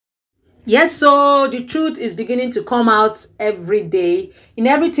Yes, so the truth is beginning to come out every day. In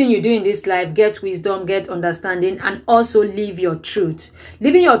everything you do in this life, get wisdom, get understanding, and also live your truth.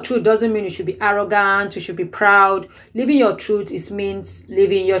 Living your truth doesn't mean you should be arrogant, you should be proud. Living your truth means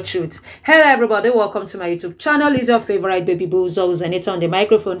living your truth. Hello, everybody. Welcome to my YouTube channel. It's your favorite baby boozles, and it's on the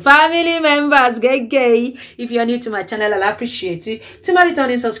microphone. Family members, gay. If you're new to my channel, I'll appreciate you. To my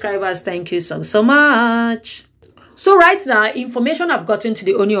returning subscribers, thank you so much. So right now, information I've gotten to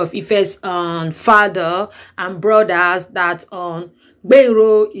the Ooni of Ife's father and brothers that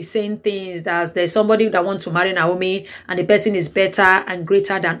Beiro is saying things that there's somebody that wants to marry Naomi and the person is better and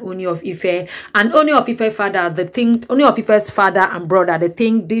greater than Ooni of Ife. And Ooni of Ife's father, Ooni of Ife's father and brother, they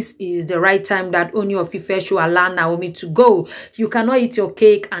think this is the right time that Ooni of Ife should allow Naomi to go. You cannot eat your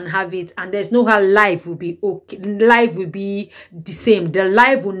cake and have it, and there's no how life will be okay. Life will be the same. The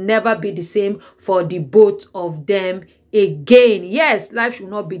life will never be the same for the both of them again. Yes, life should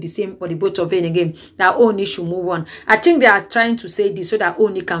not be the same for the both of them again. That Ooni should move on. I think they are trying to say this so that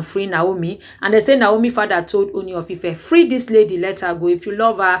Ooni can free Naomi. And they say Naomi father told Ooni of Ife, free this lady, let her go. If you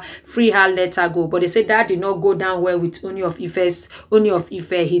love her, free her, let her go. But they said that did not go down well with Ooni of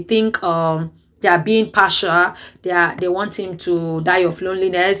Ife. He think they are being partial. They want him to die of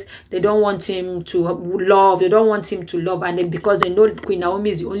loneliness. They don't want him to love. They don't want him to love. And then because they know Queen Naomi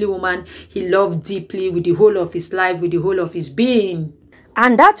is the only woman he loved deeply with the whole of his life, with the whole of his being.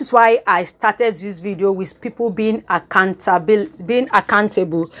 And that is why I started this video with people being accountable.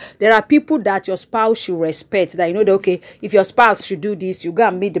 There are people that your spouse should respect. That you know that, okay, if your spouse should do this, you go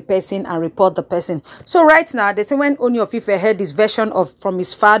and meet the person and report the person. So right now, they say when Ooni of Ife heard this version from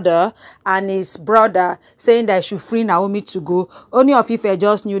his father and his brother saying that he should free Naomi to go, Ooni of Ife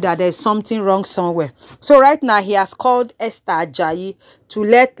just knew that there's something wrong somewhere. So right now, he has called Esther Ajayi to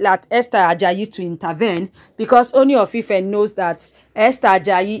let Esther Ajayi to intervene, because Ooni of Ife knows that Esther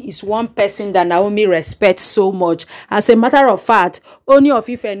Ajayi is one person that Naomi respects so much. As a matter of fact, Ooni of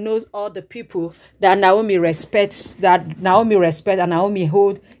Ife knows all the people that Naomi respects, and Naomi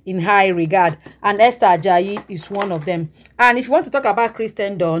hold in high regard. And Esther Ajayi is one of them. And if you want to talk about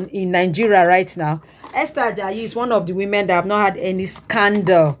Christendom in Nigeria right now, Esther Ajayi is one of the women that have not had any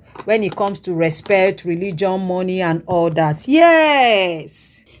scandal when it comes to respect, religion, money, and all that.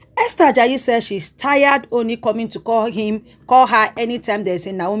 Yes. Esther Ajayi says she's tired only coming to call her anytime there's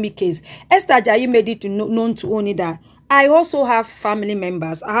a Naomi case. Esther Ajayi made it known to Ooni that I also have family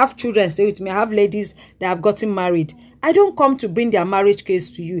members. I have children stay with me. I have ladies that have gotten married. I don't come to bring their marriage case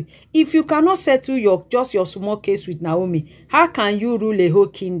to you. If you cannot settle just your small case with Naomi, how can you rule a whole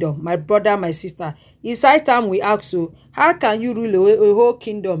kingdom? My brother, my sister, it's high time we ask so. How can you rule a whole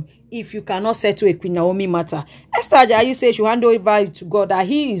kingdom if you cannot settle a Queen Naomi matter? Esther Ajayi says she hand over to God, that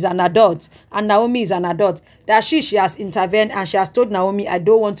he is an adult and Naomi is an adult. That she has intervened and she has told Naomi, I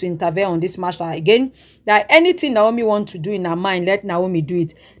don't want to intervene on this matter again. That anything Naomi wants to do in her mind, let Naomi do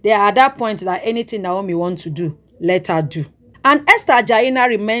it. They are at that point that anything Naomi wants to do, let her do. And Esther Ajayi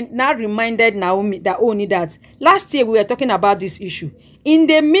now reminded Naomi that Ooni that last year we were talking about this issue. In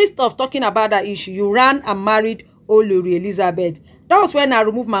the midst of talking about that issue, you ran and married Olori Elizabeth. That was when I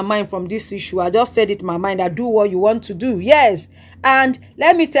removed my mind from this issue. I just said it in my mind, I do what you want to do. Yes. And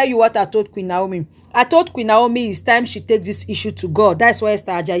let me tell you what I told Queen Naomi. I told Queen Naomi it's time she takes this issue to God. That's what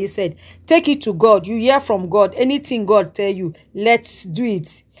Esther Ajayi said. Take it to God. You hear from God. Anything God tell you, let's do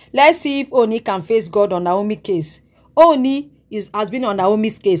it. Let's see if Ooni can face God on Naomi's case. Ooni has been on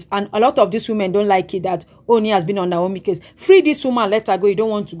Naomi's case, and a lot of these women don't like it that Ooni has been on Naomi's case. Free this woman, let her go. You don't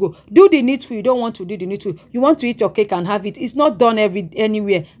want to go. Do the needful. You don't want to do the needful. You want to eat your cake and have it. It's not done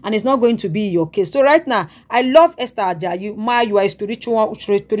anywhere, and it's not going to be your case. So right now, I love Esther Ajayi. You are a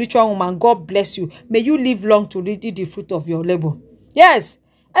spiritual woman. God bless you. May you live long to read the fruit of your labor. Yes.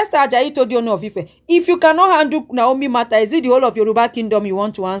 Esther Ajayi told you Ooni of Ife, if you cannot handle Naomi matter, is it the whole of Yoruba kingdom you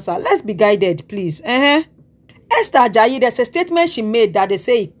want to answer? Let's be guided, please. Esther Ajayi, there's a statement she made that they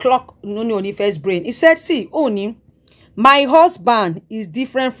say it clocked Ooni Ife's brain. He said, see, Ooni, my husband is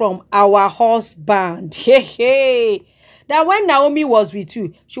different from our husband. Hey. That when Naomi was with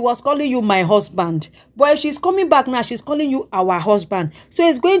you, she was calling you my husband. But if she's coming back now, she's calling you our husband. So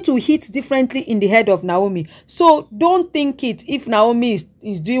it's going to hit differently in the head of Naomi. So don't think it if Naomi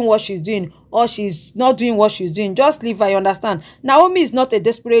is doing what she's doing or she's not doing what she's doing. Just leave her, you understand? Naomi is not a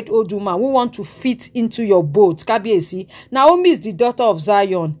desperate old woman who wants to fit into your boat. Kabiesi. Naomi is the daughter of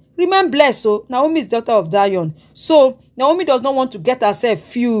Zion. Remain blessed. So Naomi is daughter of Zion. So Naomi does not want to get herself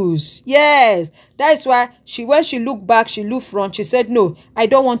fused. Yes, That is why when she looked back, she looked front, she said, no, I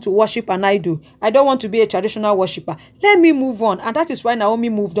don't want to worship an idol. I don't want to be a traditional worshiper. Let me move on. And that is why Naomi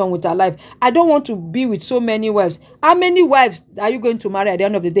moved on with her life. I don't want to be with so many wives. How many wives are you going to marry at the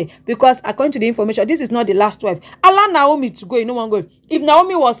end of the day? Because according to the information, this is not the last wife. Allow Naomi to go. You know one going. If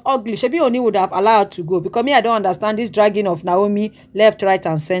Naomi was ugly, Shebi Oni would have allowed her to go. Because me, I don't understand this dragging of Naomi left, right,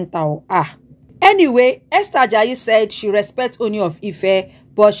 and center. Anyway, Esther Ajayi said she respects Ooni of Ife,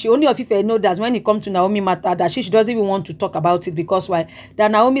 but Ooni of Ife knows that when it comes to Naomi matter, that she doesn't even want to talk about it, because why? That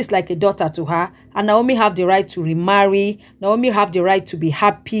Naomi is like a daughter to her, and Naomi have the right to remarry. Naomi have the right to be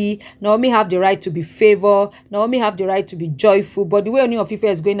happy. Naomi have the right to be favored. Naomi have the right to be joyful. But the way Ooni of Ife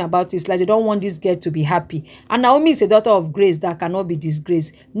is going about it is like they don't want this girl to be happy. And Naomi is a daughter of grace that cannot be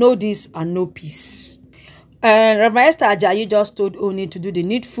disgraced. No this and no peace. Reverend Esther Ajayi just told Ooni to do the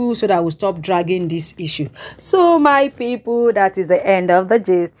needful so that we'll stop dragging this issue. So my people, that is the end of the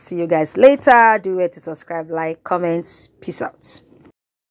gist. See you guys later. Do it to subscribe, like, comments. Peace out.